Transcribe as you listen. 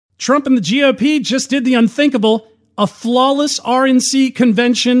Trump and the GOP just did the unthinkable, a flawless RNC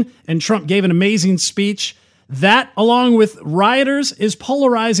convention, and Trump gave an amazing speech. That, along with rioters, is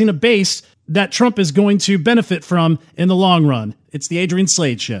polarizing a base that Trump is going to benefit from in the long run. It's the Adrian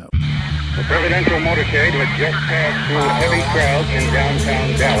Slade Show. The presidential motorcade had just passed through heavy crowds in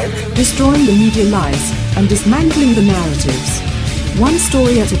downtown Dallas, destroying the media lies and dismantling the narratives. One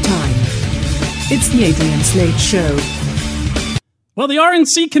story at a time. It's the Adrian Slade Show. Well, the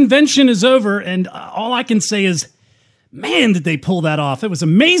RNC convention is over, and all I can say is, man, did they pull that off. It was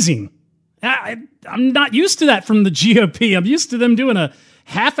amazing. I'm not used to that from the GOP. I'm used to them doing a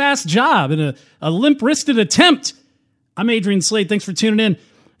half-assed job and a limp-wristed attempt. I'm Adrian Slade. Thanks for tuning in.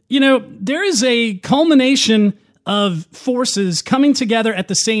 You know, there is a culmination of forces coming together at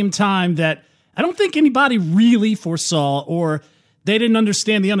the same time that I don't think anybody really foresaw, or they didn't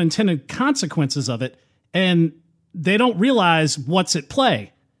understand the unintended consequences of it, and they don't realize what's at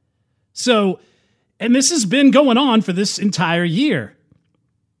play. So, and this has been going on for this entire year.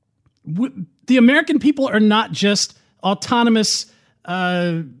 The American people are not just autonomous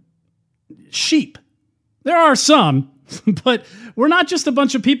sheep. There are some, but we're not just a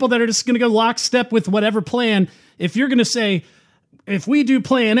bunch of people that are just going to go lockstep with whatever plan. If you're going to say, if we do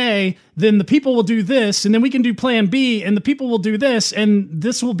plan A, then the people will do this, and then we can do plan B, and the people will do this, and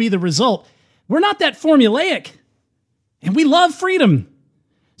this will be the result. We're not that formulaic, and we love freedom.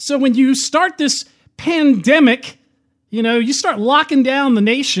 So when you start this pandemic, you know, you start locking down the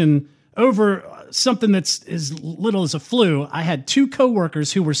nation over something that's as little as a flu. I had 2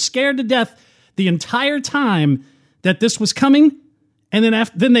 coworkers who were scared to death the entire time that this was coming, and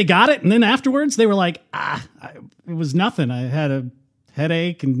then they got it, and then afterwards they were like, it was nothing. I had a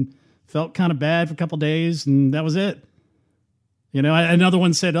headache and felt kind of bad for a couple days, and that was it. You know, another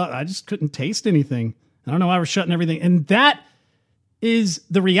one said, I just couldn't taste anything. I don't know why we're shutting everything. And that is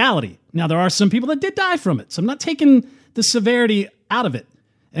the reality. Now, there are some people that did die from it, so I'm not taking the severity out of it,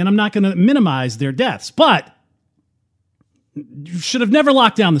 and I'm not going to minimize their deaths. But you should have never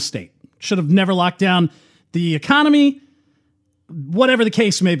locked down the state. Should have never locked down the economy, whatever the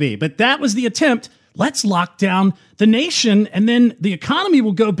case may be. But that was the attempt. Let's lock down the nation, and then the economy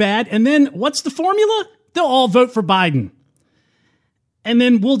will go bad. And then what's the formula? They'll all vote for Biden. And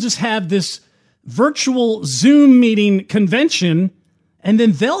then we'll just have this virtual Zoom meeting convention, and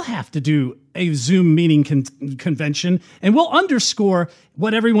then they'll have to do a Zoom meeting convention, and we'll underscore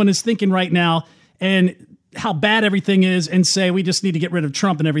what everyone is thinking right now and how bad everything is, and say we just need to get rid of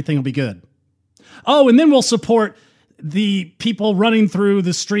Trump and everything will be good. Oh, and then we'll support the people running through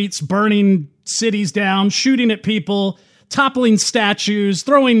the streets, burning cities down, shooting at people, toppling statues,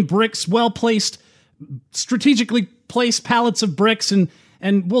 throwing bricks, well-placed, strategically placed pallets of bricks,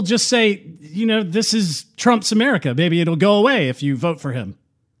 and we'll just say, you know, this is Trump's America. Maybe it'll go away if you vote for him.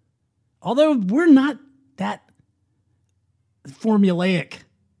 Although we're not that formulaic.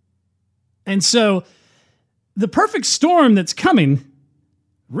 And so the perfect storm that's coming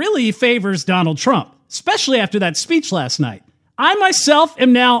really favors Donald Trump, especially after that speech last night. I myself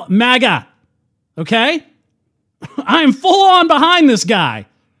am now MAGA, okay? I am full on behind this guy.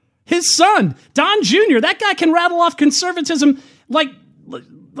 His son, Don Jr., that guy can rattle off conservatism like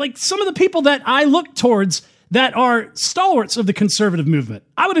some of the people that I look towards that are stalwarts of the conservative movement.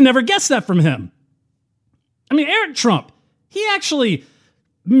 I would have never guessed that from him. I mean, Eric Trump, he actually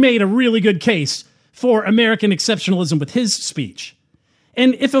made a really good case for American exceptionalism with his speech.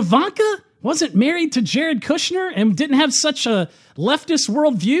 And if Ivanka wasn't married to Jared Kushner and didn't have such a leftist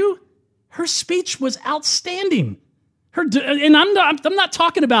worldview, her speech was outstanding. And I'm not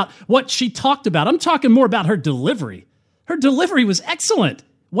talking about what she talked about. I'm talking more about her delivery. Her delivery was excellent.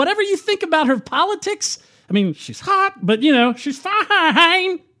 Whatever you think about her politics, I mean, she's hot, but, you know, she's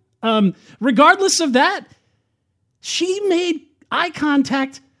fine. Regardless of that, she made eye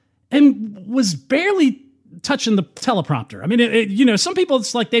contact and was barely touching the teleprompter. I mean, some people,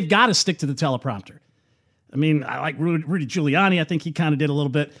 it's like they've got to stick to the teleprompter. I mean, I like Rudy Giuliani. I think he kind of did a little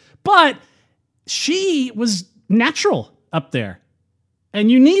bit. But she was natural up there.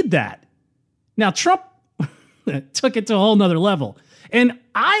 And you need that. Now, Trump took it to a whole nother level. And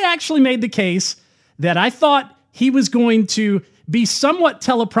I actually made the case that I thought he was going to be somewhat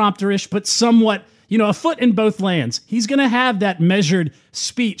teleprompter-ish, but somewhat, a foot in both lands. He's going to have that measured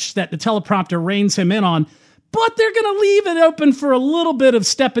speech that the teleprompter reins him in on, but they're going to leave it open for a little bit of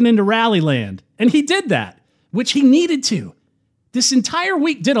stepping into rally land. And he did that, which he needed to. This entire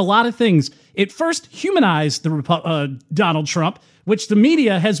week did a lot of things. It first humanized Donald Trump, which the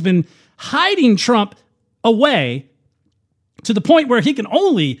media has been hiding Trump away to the point where he can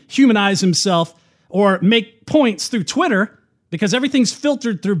only humanize himself or make points through Twitter. because everything's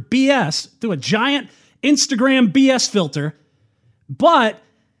filtered through BS, through a giant Instagram BS filter. But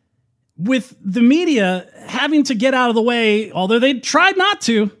with the media having to get out of the way, although they tried not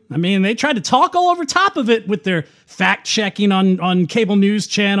to, I mean, they tried to talk all over top of it with their fact checking on cable news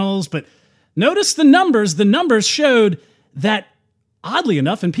channels. But notice the numbers. The numbers showed that, oddly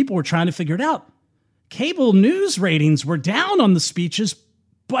enough, and people were trying to figure it out, cable news ratings were down on the speeches,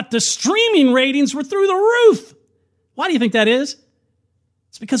 but the streaming ratings were through the roof. Why do you think that is?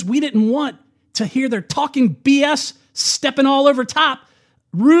 It's because we didn't want to hear their talking BS stepping all over top,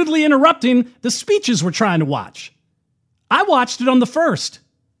 rudely interrupting the speeches we're trying to watch. I watched it on the first,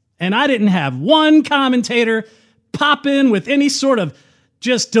 and I didn't have one commentator pop in with any sort of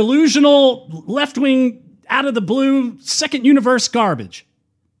just delusional left-wing, out of the blue, second universe garbage.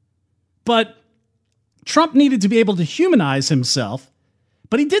 But Trump needed to be able to humanize himself,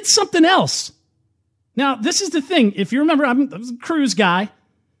 but he did something else. Now, this is the thing. If you remember, I was a Cruz guy,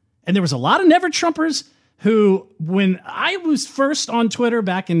 and there was a lot of never-Trumpers who, when I was first on Twitter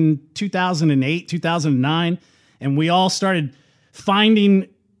back in 2008, 2009, and we all started finding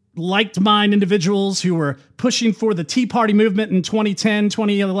like-minded individuals who were pushing for the Tea Party movement in 2010,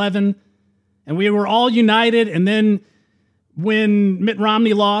 2011, and we were all united, and then when Mitt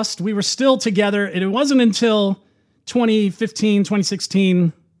Romney lost, we were still together, and it wasn't until 2015,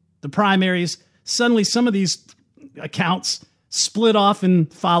 2016, the primaries, suddenly some of these accounts split off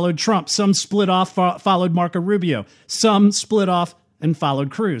and followed Trump. Some split off, followed Marco Rubio. Some split off and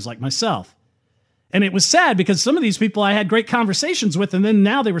followed Cruz, like myself. And it was sad because some of these people I had great conversations with, and then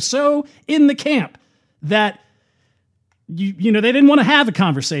now they were so in the camp that you know, they didn't want to have a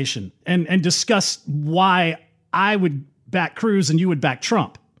conversation and discuss why I would back Cruz and you would back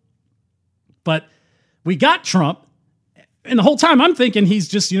Trump. But we got Trump, and the whole time I'm thinking he's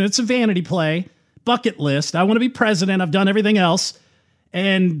just, you know, it's a vanity play. Bucket list. I want to be president. I've done everything else.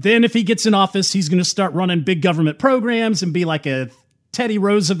 And then if he gets in office, he's going to start running big government programs and be like a Teddy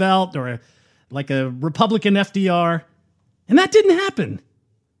Roosevelt or like a Republican FDR. And that didn't happen.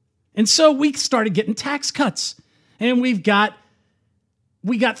 And so we started getting tax cuts. And we got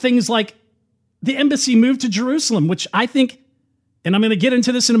things like the embassy moved to Jerusalem, which I think, and I'm going to get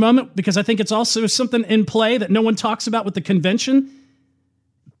into this in a moment because I think it's also something in play that no one talks about with the convention.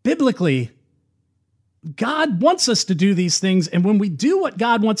 Biblically, God wants us to do these things, and when we do what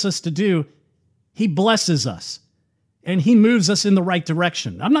God wants us to do, he blesses us, and he moves us in the right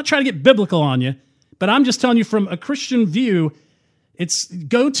direction. I'm not trying to get biblical on you, but I'm just telling you from a Christian view, it's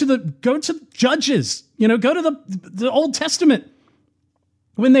go to Judges, you know, go to the Old Testament.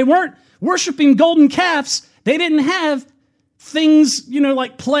 When they weren't worshiping golden calves, they didn't have things, you know,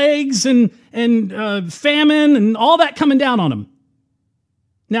 like plagues and famine and all that coming down on them.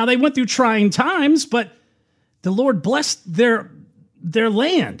 Now, they went through trying times, but the Lord blessed their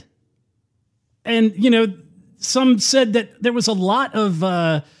land. And, you know, some said that there was a lot of,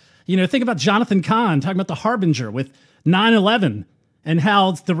 you know, think about Jonathan Cahn talking about the Harbinger with 9/11 and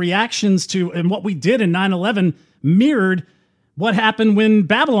how the reactions to and what we did in 9/11 mirrored what happened when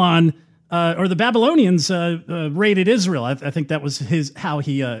Babylon or the Babylonians raided Israel. I think that was how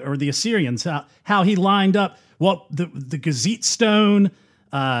he, or the Assyrians, how he lined up what the Gazette Stone,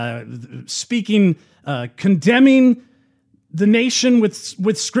 speaking, condemning the nation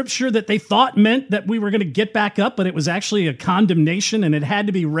with scripture that they thought meant that we were going to get back up, but it was actually a condemnation, and it had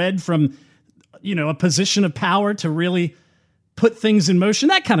to be read from, you know, a position of power to really put things in motion,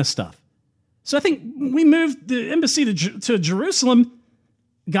 that kind of stuff. So I think we moved the embassy to Jerusalem.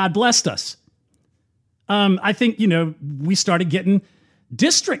 God blessed us. I think, you know, we started getting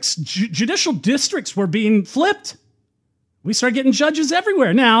districts, judicial districts were being flipped. We started getting judges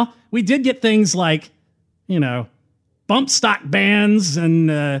everywhere. Now, we did get things like, you know, bump stock bans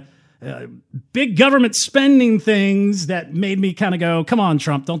and big government spending things that made me kind of go, come on,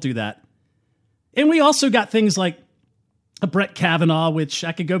 Trump, don't do that. And we also got things like a Brett Kavanaugh, which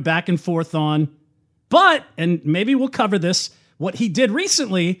I could go back and forth on. But, and maybe we'll cover this, what he did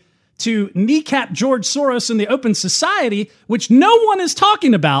recently to kneecap George Soros and the Open Society, which no one is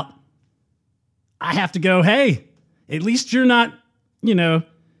talking about, I have to go, hey, at least you're not, you know,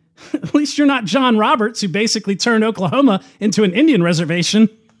 at least you're not John Roberts, who basically turned Oklahoma into an Indian reservation.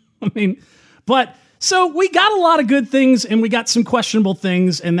 I mean, but so we got a lot of good things and we got some questionable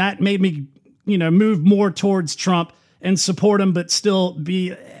things, and that made me, you know, move more towards Trump and support him, but still be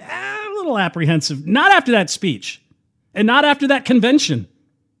a little apprehensive. Not after that speech and not after that convention.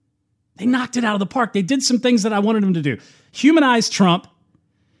 They knocked it out of the park. They did some things that I wanted them to do. Humanize Trump,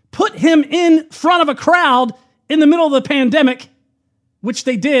 put him in front of a crowd in the middle of the pandemic, which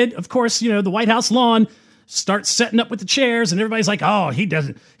they did. Of course, you know, the White House lawn, start setting up with the chairs, and everybody's like, oh,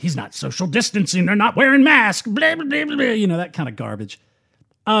 he's not social distancing, they're not wearing masks, blah, blah, blah, blah, you know, that kind of garbage.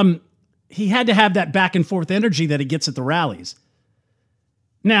 He had to have that back and forth energy that he gets at the rallies.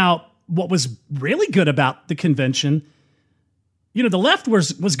 Now, what was really good about the convention, you know, the left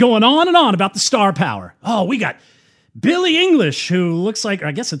was going on and on about the star power. Oh, we got Billie English, who looks like, or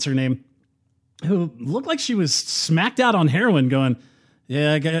I guess it's her name, who looked like she was smacked out on heroin, going,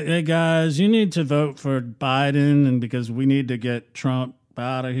 yeah, guys, you need to vote for Biden, and because we need to get Trump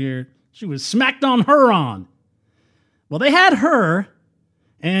out of here. She was smacked on heroin. Well, they had her,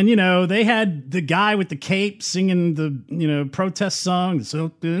 and, you know, they had the guy with the cape singing the, you know, protest song,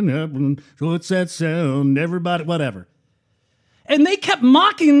 something happened, what's that sound, everybody, whatever. And they kept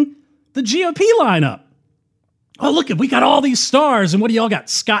mocking the GOP lineup. Oh, look, we got all these stars, and what do y'all got?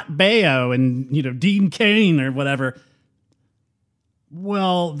 Scott Baio and, you know, Dean Cain or whatever.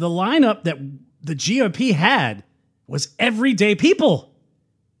 Well, the lineup that the GOP had was everyday people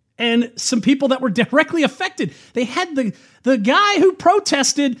and some people that were directly affected. They had the guy who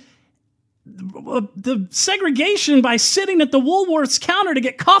protested the segregation by sitting at the Woolworths counter to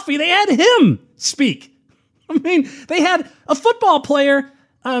get coffee. They had him speak. I mean, they had a football player,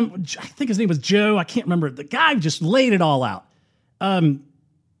 I think his name was Joe, I can't remember. The guy just laid it all out.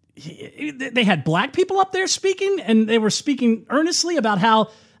 They had black people up there speaking, and they were speaking earnestly about how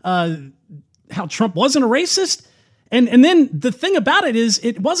Trump wasn't a racist. And then the thing about it is,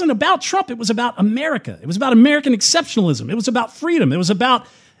 it wasn't about Trump. It was about America. It was about American exceptionalism. It was about freedom. It was about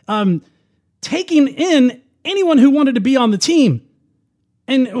taking in anyone who wanted to be on the team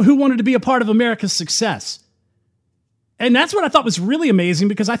and who wanted to be a part of America's success. And that's what I thought was really amazing,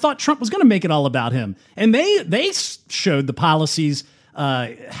 because I thought Trump was going to make it all about him. And they showed the policies,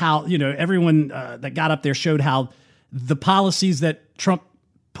 how, you know, everyone that got up there showed how the policies that Trump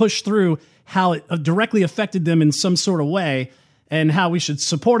pushed through, how it directly affected them in some sort of way, and how we should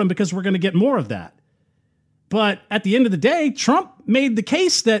support him because we're going to get more of that. But at the end of the day, Trump made the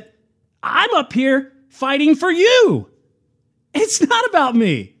case that I'm up here fighting for you. It's not about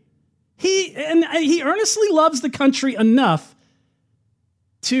me. He earnestly loves the country enough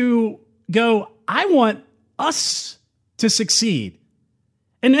to go, I want us to succeed.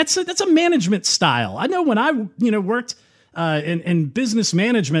 And that's a management style. I know when I, you know, worked in business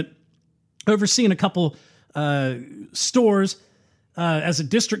management, overseeing a couple stores as a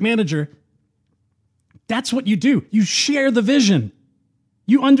district manager, that's what you do. You share the vision.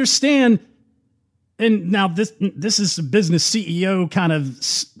 You understand. And now this is a business CEO kind of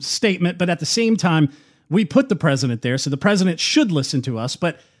statement, but at the same time, we put the president there, so the president should listen to us,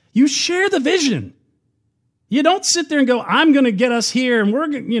 but you share the vision. You don't sit there and go, I'm going to get us here, and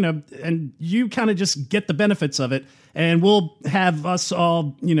we're, you know, and you kind of just get the benefits of it, and we'll have us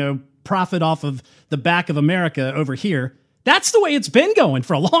all, you know, profit off of the back of America over here. That's the way it's been going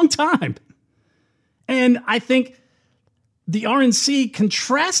for a long time. And I think the RNC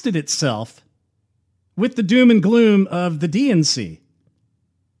contrasted itself with the doom and gloom of the DNC.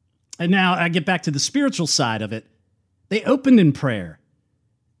 And now I get back to the spiritual side of it. They opened in prayer.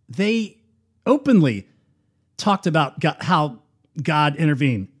 They openly talked about how God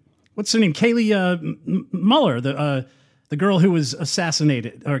intervened. What's her name? Kaylee Mueller, the girl who was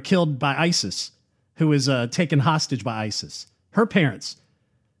assassinated or killed by ISIS, who was taken hostage by ISIS. Her parents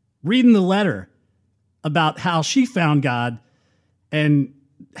reading the letter about how she found God and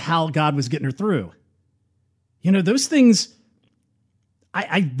how God was getting her through. You know, those things,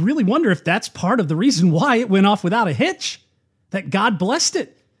 I really wonder if that's part of the reason why it went off without a hitch, that God blessed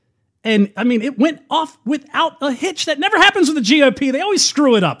it. And, I mean, it went off without a hitch. That never happens with the GOP. They always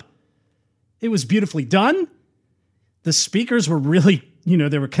screw it up. It was beautifully done. The speakers were really, you know,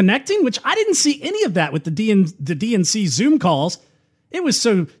 they were connecting, which I didn't see any of that with the DNC Zoom calls. It was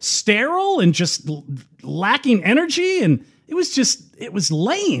so sterile and just lacking energy, and it was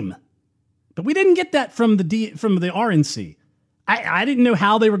lame. But we didn't get that from the RNC. I didn't know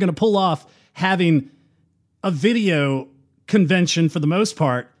how they were going to pull off having a video convention for the most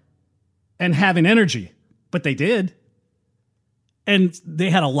part and having energy, but they did. And they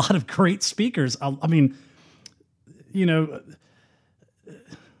had a lot of great speakers. I mean, you know,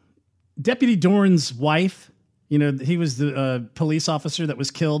 Deputy Dorn's wife, you know, he was the police officer that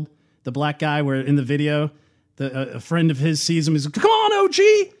was killed, the black guy where in the video, a friend of his sees him, he's like, come on,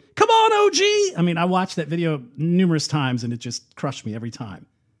 OG! Come on, OG! I mean, I watched that video numerous times, and it just crushed me every time.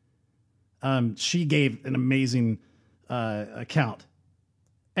 She gave an amazing account.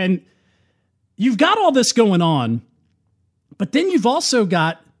 And you've got all this going on, but then you've also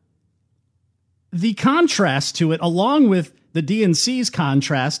got the contrast to it, along with the DNC's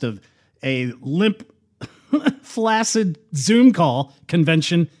contrast of a limp flaccid Zoom call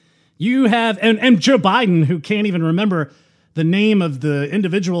convention. You have, and Joe Biden, who can't even remember the name of the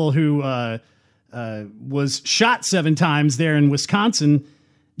individual who was shot 7 times there in Wisconsin.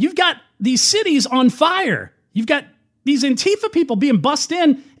 You've got these cities on fire. You've got these Antifa people being bussed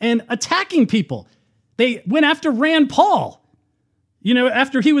in and attacking people. They went after Rand Paul,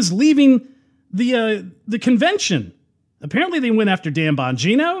 after he was leaving the convention. Apparently they went after Dan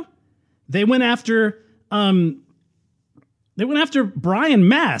Bongino. They went after Brian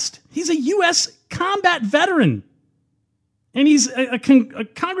Mast. He's a U.S. combat veteran. And he's a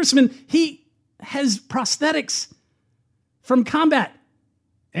congressman. He has prosthetics from combat.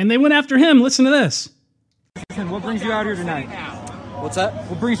 And they went after him. Listen to this. What brings you out here tonight? What's that?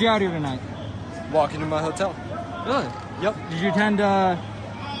 What brings you out here tonight? Walking to my hotel. Really? Yep. Did you attend I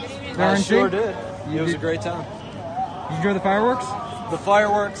sure did. It was a great time. Did you enjoy the fireworks? The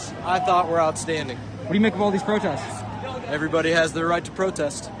fireworks, I thought, were outstanding. What do you make of all these protests? Everybody has their right to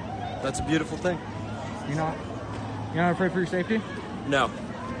protest. That's a beautiful thing. You're not afraid for your safety? No.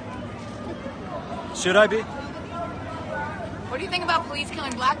 Should I be? What do you think about police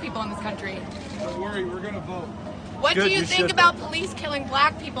killing black people in this country? Don't worry, we're gonna vote. What Good, do you you think should about vote. police killing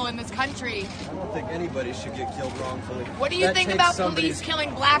black people in this country? I don't think anybody should get killed wrongfully. What do you think about police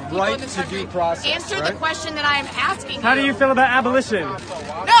killing black people right in this to country? due process, Answer right? the question that I am asking you. How do you feel about abolition? No,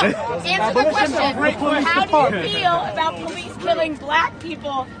 answer the question. How do you feel about police killing black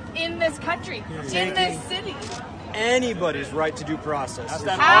people in this country, in this city? Anybody's right to due process.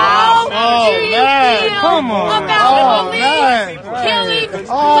 How do you feel about the police killing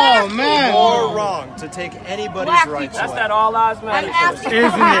black people? Or wrong to take anybody's Black rights people. away. all lives I'm asking Isn't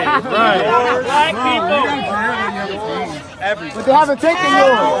it? Right. Black Everything. But they haven't taken yours.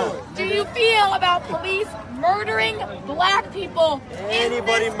 How do you feel about police murdering black people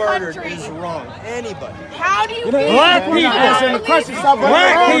Anybody in this murdered country? is wrong. Anybody. How do you feel Black people. about Answer the police question. murdering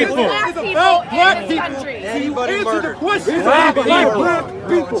Black people. black people Black in this people. country? Anybody murdered. Black Anybody people. wrong.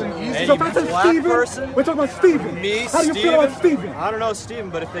 People. Any So if I say black Steven, person, we're talking about Steven. me, How do you feel about Steven? I don't know Steven,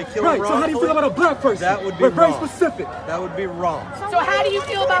 but if they kill Right, him so how do you feel wrongfully, about a black person? that would be We're very wrong. specific. That would be wrong. So how do you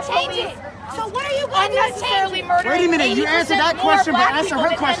feel about police? So what are you going unnecessarily murdering? Wait a minute, you 80% answered that more question, but black answer people her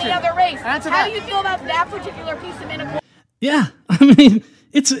than question. Any other race. Answer How that. do you feel about that particular piece of inequality? Yeah, I mean,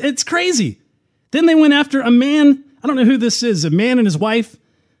 it's crazy. Then they went after a man. I don't know who this is. A man and his wife.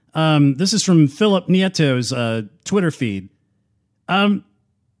 This is from Philip Nieto's Twitter feed.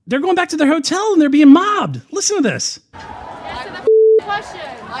 They're going back to their hotel and they're being mobbed. Listen to this. Answer the question.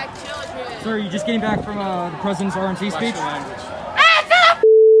 Black children. Sir, are you just getting back from the president's RNC speech? Answer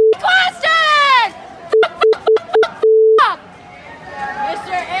the question!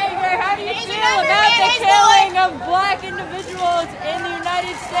 Mr. Ager, how do you feel about the killing of black individuals in the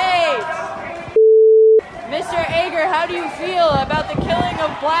United States? Mr. Ager, how do you feel about the killing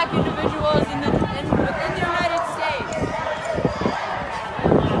of black individuals within the United States?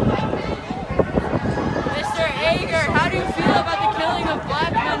 Mr. Ager, how do you feel about the killing of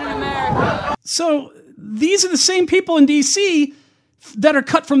black men in America? So these are the same people in D.C. that are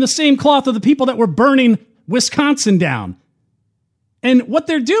cut from the same cloth of the people that were burning Wisconsin down. And what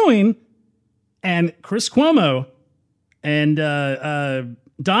they're doing, and Chris Cuomo and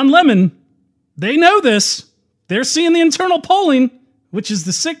Don Lemon, they know this. They're seeing the internal polling, which is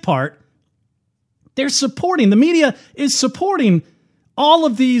the sick part. They're supporting, the media is supporting all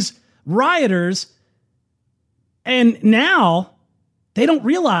of these rioters. And now they don't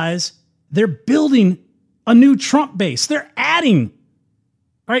realize they're building a new Trump base. They're adding.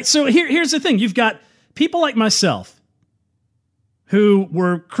 All right, so here's the thing. You've got people like myself who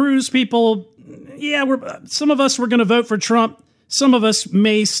were Cruz people. Yeah, some of us were going to vote for Trump. Some of us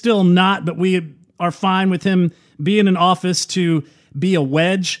may still not, but we are fine with him being in office to be a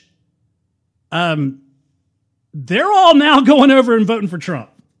wedge. They're all now going over and voting for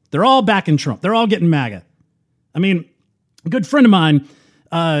Trump. They're all backing Trump. They're all getting MAGA. I mean, a good friend of mine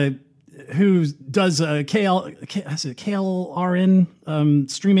who does KLRN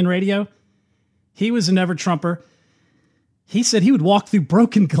streaming radio, he was a never Trumper. He said he would walk through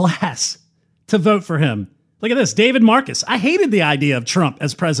broken glass to vote for him. Look at this, David Marcus. I hated the idea of Trump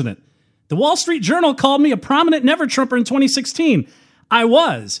as president. The Wall Street Journal called me a prominent never Trumper in 2016. I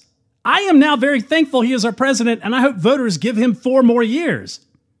was. I am now very thankful he is our president, and I hope voters give him 4 more years.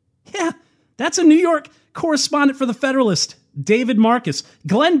 Yeah, that's a New York correspondent for The Federalist, David Marcus.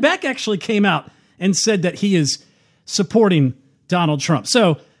 Glenn Beck actually came out and said that he is supporting Donald Trump.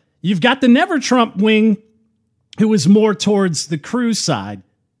 So you've got the never Trump wing, who is more towards the Cruz side.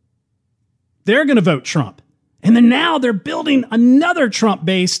 They're going to vote Trump. And then now they're building another Trump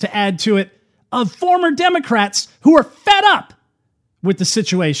base to add to it of former Democrats who are fed up with the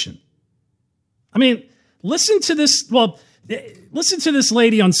situation. I mean, listen to this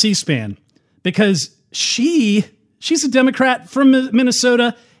lady on C-SPAN, because she's a Democrat from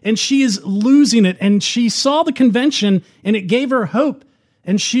Minnesota, and she is losing it. And she saw the convention, and it gave her hope.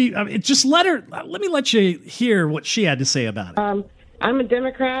 And let me let you hear what she had to say about it. I'm a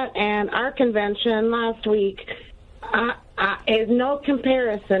Democrat, and our convention last week is no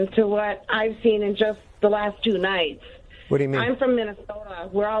comparison to what I've seen in just the last 2 nights. What do you mean? I'm from Minnesota,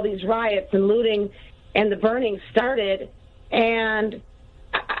 where all these riots and looting and the burning started. And,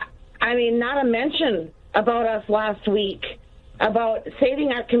 I mean, not a mention about us last week, about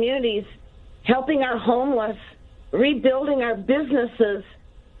saving our communities, helping our homeless, rebuilding our businesses.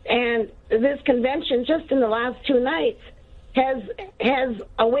 And this convention, just in the last 2 nights, has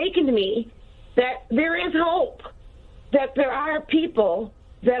awakened me that there is hope, that there are people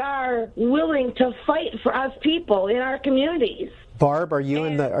that are willing to fight for us people in our communities. Barb, are you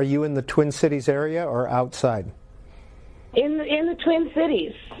in the Twin Cities area or outside? In the Twin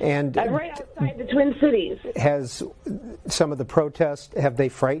Cities. And right outside the Twin Cities. Has some of the protests, have they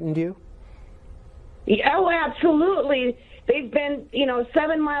frightened you? Yeah, oh, absolutely. They've been,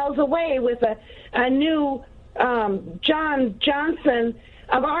 7 miles away with a new John Johnson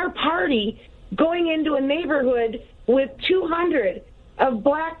of our party going into a neighborhood with 200 of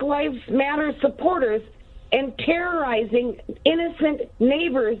Black Lives Matter supporters and terrorizing innocent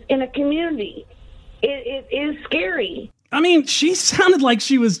neighbors in a community. It is scary. I mean, she sounded like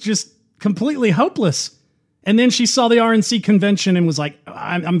she was just completely hopeless. And then she saw the RNC convention and was like,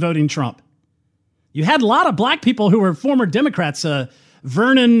 I'm voting Trump. You had a lot of black people who were former Democrats.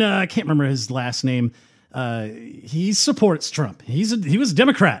 Vernon, I can't remember his last name. He supports Trump. He was a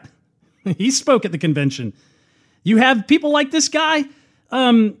Democrat. He spoke at the convention. You have people like this guy,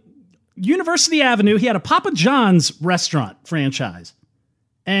 University Avenue. He had a Papa John's restaurant franchise,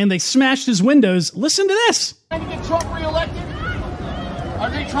 and they smashed his windows. Listen to this. Trying to get Trump reelected? Are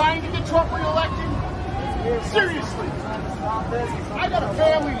they trying to get Trump reelected? Seriously. I got a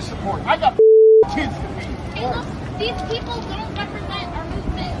family to support. I got kids to feed. Hey, look, these people don't represent our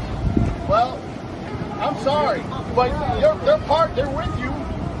movement. Well, I'm sorry, but they're with you.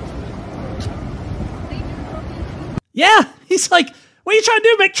 Yeah, he's like, what are you trying to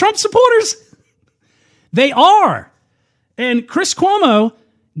do, make Trump supporters? They are. And Chris Cuomo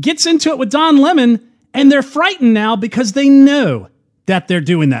gets into it with Don Lemon, and they're frightened now because they know that they're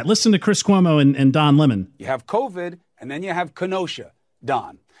doing that. Listen to Chris Cuomo and Don Lemon. You have COVID, and then you have Kenosha,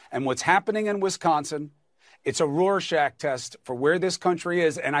 Don. And what's happening in Wisconsin, it's a Rorschach test for where this country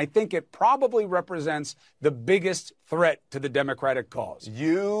is, and I think it probably represents the biggest threat to the Democratic cause.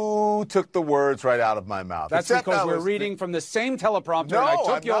 You took the words right out of my mouth. That's because we're reading from the same teleprompter, and I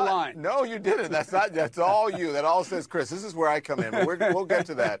took your line. No, you didn't. That's all you. That all says Chris. This is where I come in. We'll get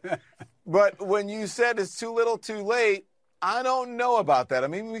to that. But when you said it's too little, too late, I don't know about that. I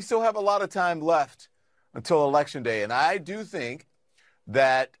mean, we still have a lot of time left until Election Day, and I do think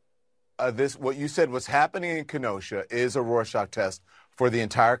that what you said was happening in Kenosha is a Rorschach test for the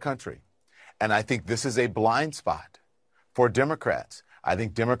entire country. And I think this is a blind spot for Democrats. I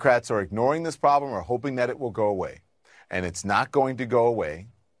think Democrats are ignoring this problem or hoping that it will go away. And it's not going to go away.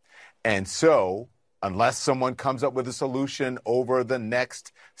 And so, unless someone comes up with a solution over the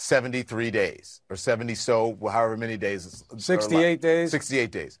next 73 days or 70, however many days. 68 days. 68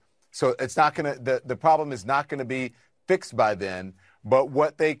 days. So it's not going to, the problem is not going to be fixed by then. But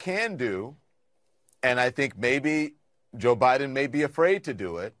what they can do, and I think maybe Joe Biden may be afraid to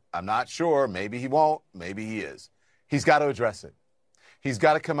do it. I'm not sure. Maybe he won't. Maybe he is. He's got to address it. He's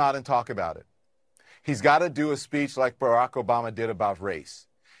got to come out and talk about it. He's got to do a speech like Barack Obama did about race.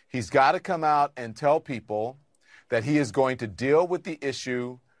 He's got to come out and tell people that he is going to deal with the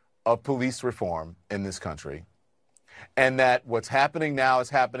issue of police reform in this country, and that what's happening now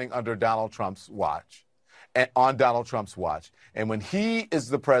is happening under Donald Trump's watch. On Donald Trump's watch. And when he is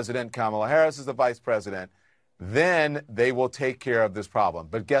the president, Kamala Harris is the vice president, then they will take care of this problem.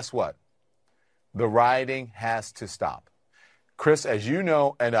 But guess what? The rioting has to stop. Chris, as you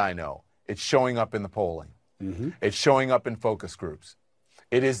know and I know, it's showing up in the polling. Mm-hmm. It's showing up in focus groups.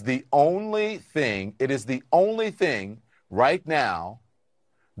 It is the only thing right now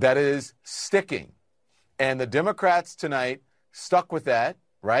that is sticking. And the Democrats tonight stuck with that,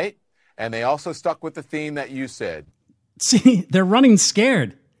 right? And they also stuck with the theme that you said. See, they're running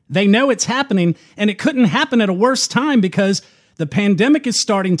scared. They know it's happening, and it couldn't happen at a worse time because the pandemic is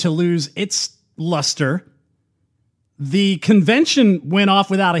starting to lose its luster. The convention went off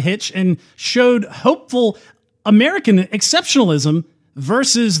without a hitch and showed hopeful American exceptionalism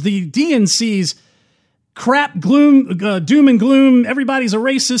versus the DNC's crap, gloom, doom and gloom. Everybody's a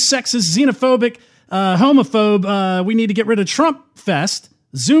racist, sexist, xenophobic, homophobe. We need to get rid of Trump Fest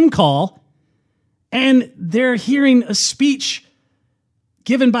Zoom call. And they're hearing a speech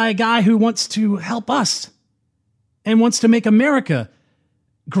given by a guy who wants to help us and wants to make America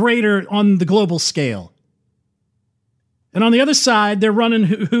greater on the global scale. And on the other side, they're running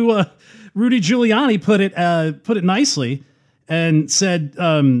who Rudy Giuliani put it nicely and said,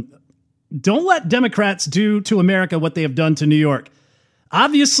 don't let Democrats do to America what they have done to New York.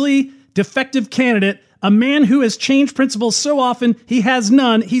 Obviously, defective candidate, a man who has changed principles so often he has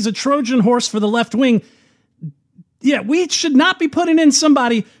none. He's a Trojan horse for the left wing. Yeah, we should not be putting in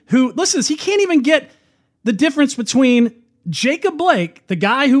somebody who, listen, he can't even get the difference between Jacob Blake, the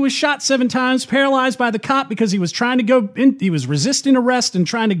guy who was shot 7 times, paralyzed by the cop because he was trying to go in, he was resisting arrest and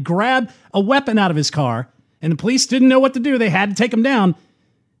trying to grab a weapon out of his car, and the police didn't know what to do. They had to take him down,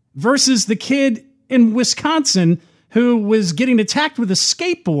 versus the kid in Wisconsin who was getting attacked with a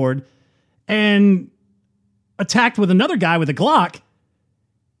skateboard and attacked with another guy with a Glock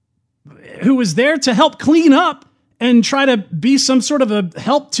who was there to help clean up and try to be some sort of a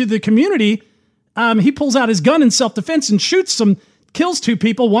help to the community. He pulls out his gun in self-defense and shoots some, kills 2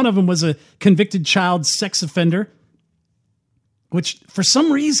 people. One of them was a convicted child sex offender, which for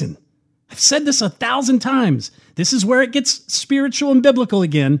some reason, I've said this 1,000 times, this is where it gets spiritual and biblical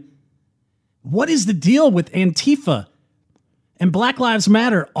again. What is the deal with Antifa and Black Lives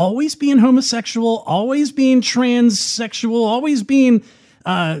Matter always being homosexual, always being transsexual, always being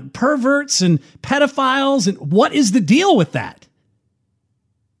perverts and pedophiles? And what is the deal with that?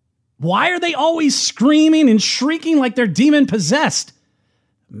 Why are they always screaming and shrieking like they're demon possessed?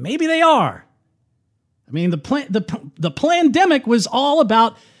 Maybe they are. I mean, the pandemic was all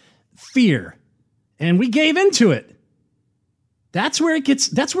about fear, and we gave into it. That's where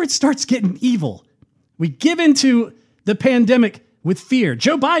it starts getting evil. We give into the pandemic with fear.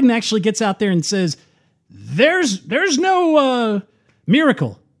 Joe Biden actually gets out there and says, there's no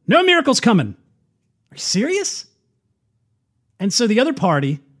miracle. No miracle's coming. Are you serious? And so the other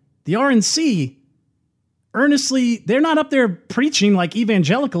party, the RNC, earnestly, they're not up there preaching like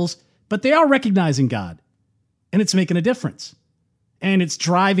evangelicals, but they are recognizing God. And it's making a difference. And it's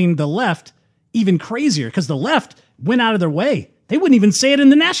driving the left even crazier, because the left went out of their way. They wouldn't even say it in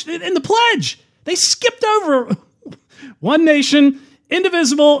the pledge. They skipped over one nation,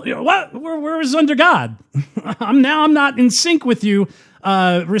 indivisible. We're under God. I'm not in sync with you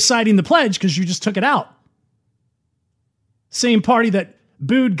reciting the pledge because you just took it out. Same party that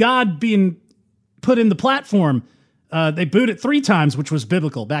booed God being put in the platform. They booed it 3 times, which was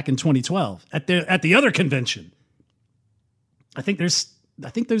biblical back in 2012 at the other convention. I think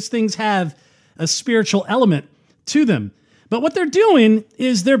those things have a spiritual element to them. But what they're doing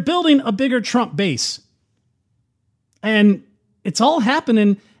is they're building a bigger Trump base. And it's all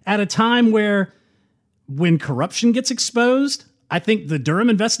happening at a time where, when corruption gets exposed, I think the Durham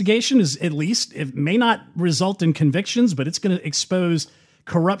investigation is, at least, it may not result in convictions, but it's going to expose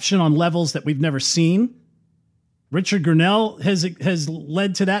corruption on levels that we've never seen. Richard Grenell has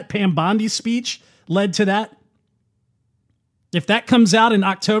led to that. Pam Bondi's speech led to that. If that comes out in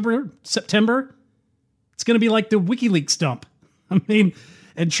October, September, it's going to be like the WikiLeaks dump. I mean,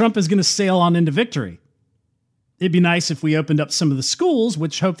 and Trump is going to sail on into victory. It'd be nice if we opened up some of the schools,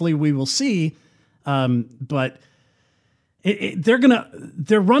 which hopefully we will see. But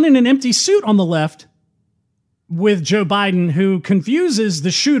they're running an empty suit on the left with Joe Biden, who confuses the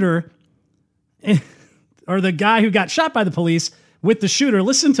shooter or the guy who got shot by the police with the shooter.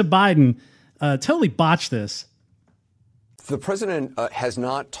 Listen to Biden totally botch this. The president has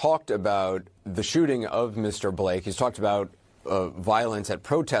not talked about the shooting of Mr. Blake. He's talked about violence at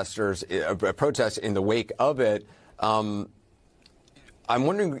protests in the wake of it. I'm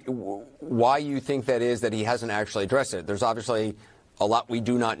wondering why you think that is, that he hasn't actually addressed it. There's obviously a lot we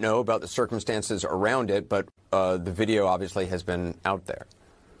do not know about the circumstances around it, but the video obviously has been out there.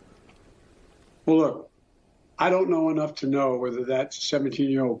 Well, look, I don't know enough to know whether that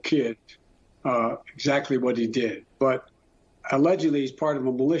 17-year-old kid exactly what he did, but allegedly he's part of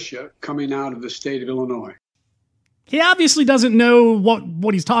a militia coming out of the state of Illinois. He obviously doesn't know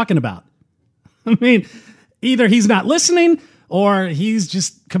what he's talking about. I mean, either he's not listening or he's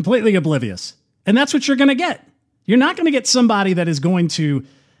just completely oblivious. And that's what you're going to get. You're not going to get somebody that is going to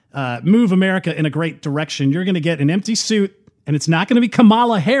move America in a great direction. You're going to get an empty suit, and it's not going to be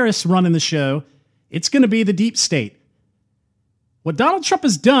Kamala Harris running the show. It's going to be the deep state. What Donald Trump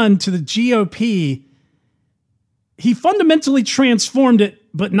has done to the GOP, he fundamentally transformed it,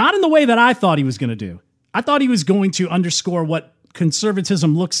 but not in the way that I thought he was going to do. I thought he was going to underscore what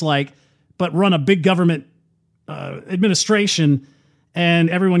conservatism looks like, but run a big government administration, and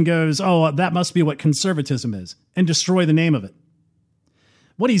everyone goes, oh, that must be what conservatism is, and destroy the name of it.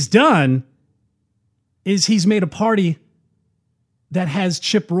 What he's done is he's made a party that has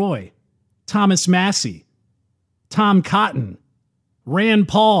Chip Roy, Thomas Massey, Tom Cotton, Rand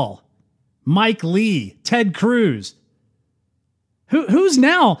Paul, Mike Lee, Ted Cruz. Who's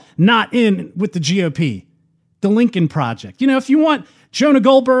now not in with the GOP? The Lincoln Project. You know, if you want Jonah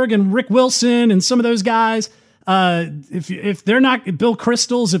Goldberg and Rick Wilson and some of those guys, if they're not Bill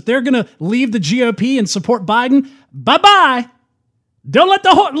Kristol, if they're going to leave the GOP and support Biden, bye-bye. Don't let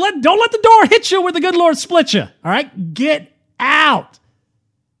the door hit you where the good Lord split you. All right? Get out.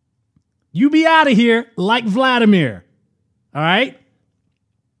 You be out of here like Vladimir. All right?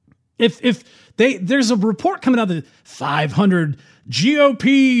 There's a report coming out that 500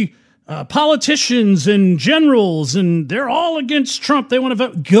 GOP politicians and generals, and they're all against Trump. They want to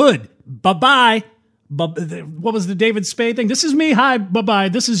vote. Good. Bye-bye. What was the David Spade thing? This is me. Hi. Bye-bye.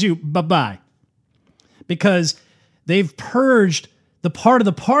 This is you. Bye-bye. Because they've purged the part of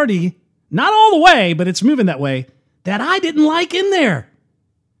the party, not all the way, but it's moving that way, that I didn't like in there.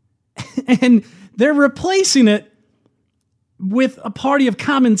 And they're replacing it with a party of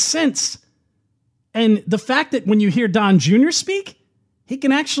common sense. And the fact that when you hear Don Jr. speak, he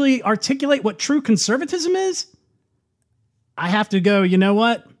can actually articulate what true conservatism is, I have to go, you know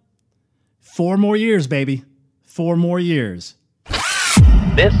what? 4 more years, baby. 4 more years.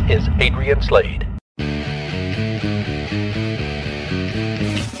 This is Adrian Slade.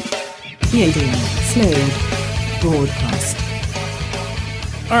 The Adrian Slade Broadcast.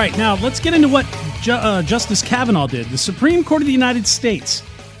 All right, now let's get into what Justice Kavanaugh did. The Supreme Court of the United States.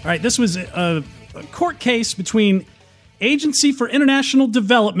 All right, this was a court case between Agency for International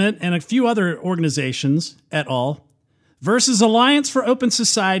Development and a few other organizations et al. Versus Alliance for Open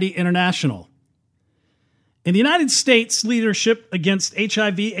Society International. In the United States, leadership against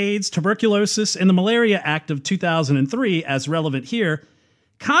HIV, AIDS, tuberculosis, and the Malaria Act of 2003, as relevant here,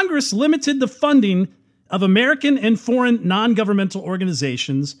 Congress limited the funding of American and foreign non-governmental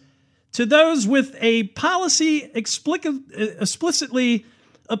organizations to those with a policy explicitly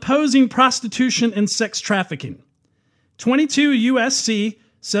opposing prostitution and sex trafficking. 22 U.S.C.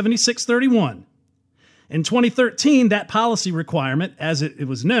 7631. In 2013, that policy requirement, as it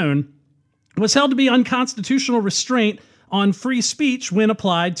was known, was held to be unconstitutional restraint on free speech when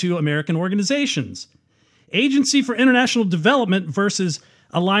applied to American organizations. Agency for International Development versus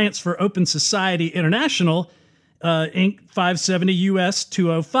Alliance for Open Society International, Inc. 570 U.S.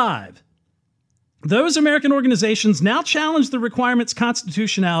 205. Those American organizations now challenge the requirement's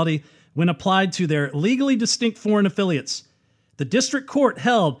constitutionality when applied to their legally distinct foreign affiliates. The district court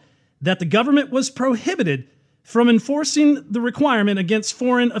held that the government was prohibited from enforcing the requirement against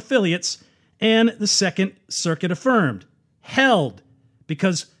foreign affiliates, and the Second Circuit affirmed. Held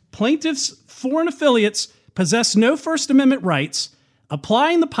because plaintiffs' foreign affiliates possess no First Amendment rights,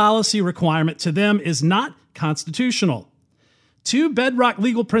 applying the policy requirement to them is not constitutional. 2 bedrock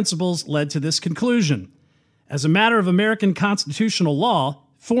legal principles led to this conclusion. As a matter of American constitutional law,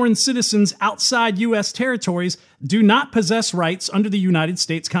 foreign citizens outside U.S. territories do not possess rights under the United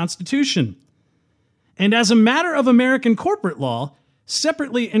States Constitution. And as a matter of American corporate law,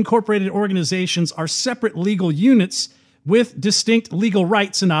 separately incorporated organizations are separate legal units with distinct legal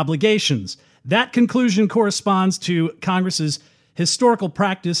rights and obligations. That conclusion corresponds to Congress's historical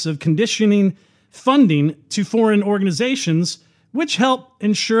practice of conditioning funding to foreign organizations, which help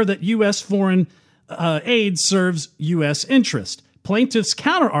ensure that U.S. foreign aid serves U.S. interest. Plaintiffs'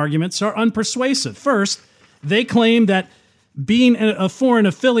 counter-arguments are unpersuasive. First, they claim that being a foreign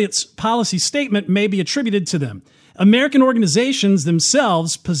affiliate's policy statement may be attributed to them. American organizations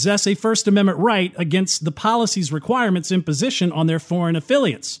themselves possess a First Amendment right against the policy's requirements imposition on their foreign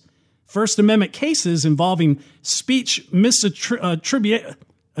affiliates. First Amendment cases involving speech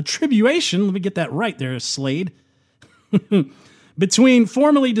misattribution, let me get that right there, Slade, between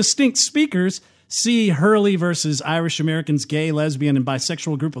formally distinct speakers, see Hurley versus Irish Americans Gay, Lesbian, and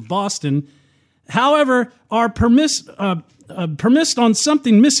Bisexual Group of Boston, however, are permissed on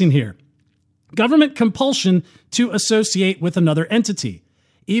something missing here. Government compulsion to associate with another entity,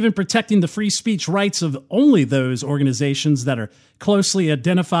 even protecting the free speech rights of only those organizations that are closely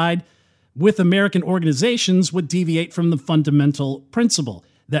identified with American organizations would deviate from the fundamental principle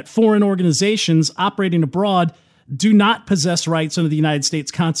that foreign organizations operating abroad do not possess rights under the United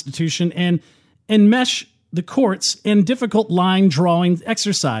States Constitution and enmesh the courts in difficult line-drawing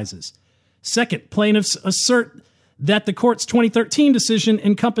exercises. Second, plaintiffs assert that the court's 2013 decision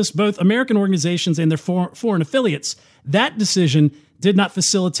encompassed both American organizations and their foreign affiliates. That decision did not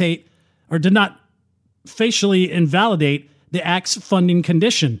facilitate or did not facially invalidate the act's funding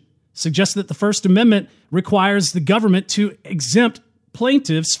condition, suggests that the First Amendment requires the government to exempt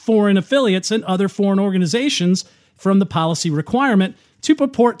plaintiffs' foreign affiliates and other foreign organizations from the policy requirement to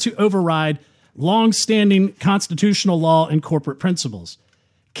purport to override long-standing constitutional law and corporate principles.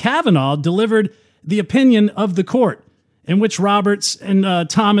 Kavanaugh delivered the opinion of the court, in which Roberts and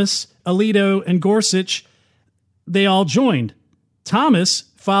Thomas, Alito, and Gorsuch, they all joined. Thomas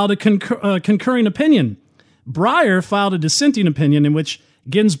filed a concurring opinion. Breyer filed a dissenting opinion in which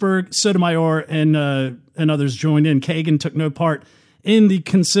Ginsburg, Sotomayor, and others joined in. Kagan took no part in the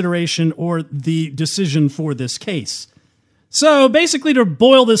consideration or the decision for this case. So basically, to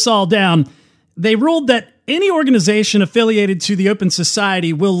boil this all down, they ruled that any organization affiliated to the Open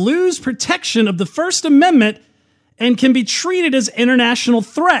Society will lose protection of the First Amendment and can be treated as international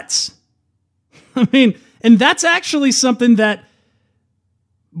threats. I mean, and that's actually something that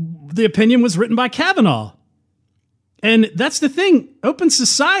the opinion was written by Kavanaugh. And that's the thing. Open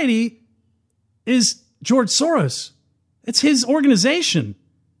Society is George Soros. It's his organization.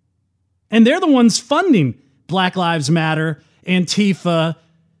 And they're the ones funding Black Lives Matter, Antifa,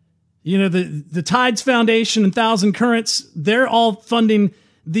 the Tides Foundation and Thousand Currents. They're all funding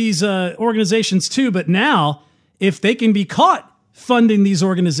these organizations too. But now, if they can be caught funding these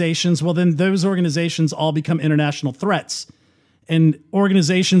organizations, well, then those organizations all become international threats. And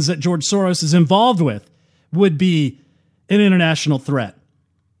organizations that George Soros is involved with would be an international threat.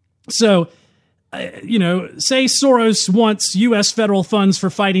 So, say Soros wants U.S. federal funds for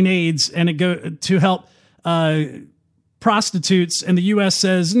fighting AIDS and it go to help prostitutes, and the U.S.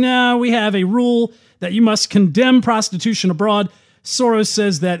 says, no, we have a rule that you must condemn prostitution abroad. Soros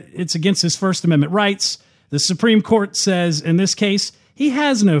says that it's against his First Amendment rights. The Supreme Court says, in this case, he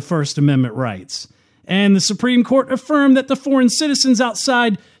has no First Amendment rights. And the Supreme Court affirmed that the foreign citizens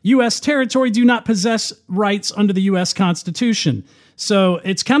outside U.S. territory do not possess rights under the U.S. Constitution. So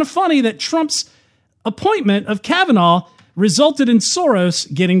it's kind of funny that Trump's appointment of Kavanaugh resulted in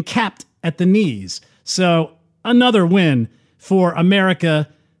Soros getting capped at the knees. So another win for America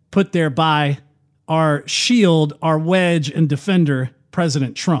put there by our shield, our wedge and defender,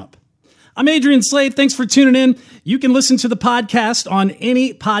 President Trump. I'm Adrian Slade. Thanks for tuning in. You can listen to the podcast on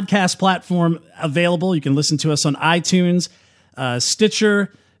any podcast platform available. You can listen to us on iTunes,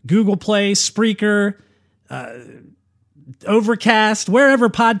 Stitcher, Google Play, Spreaker, Overcast, wherever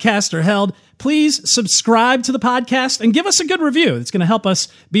podcasts are held. Please subscribe to the podcast and give us a good review. It's going to help us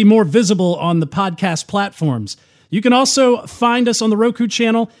be more visible on the podcast platforms. You can also find us on the Roku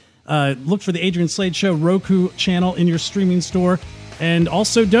channel. Look for the Adrian Slade Show Roku channel in your streaming store. And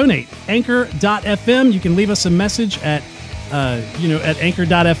also donate. Anchor.fm. You can leave us a message at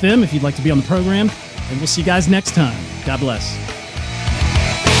Anchor.fm if you'd like to be on the program. And we'll see you guys next time. God bless.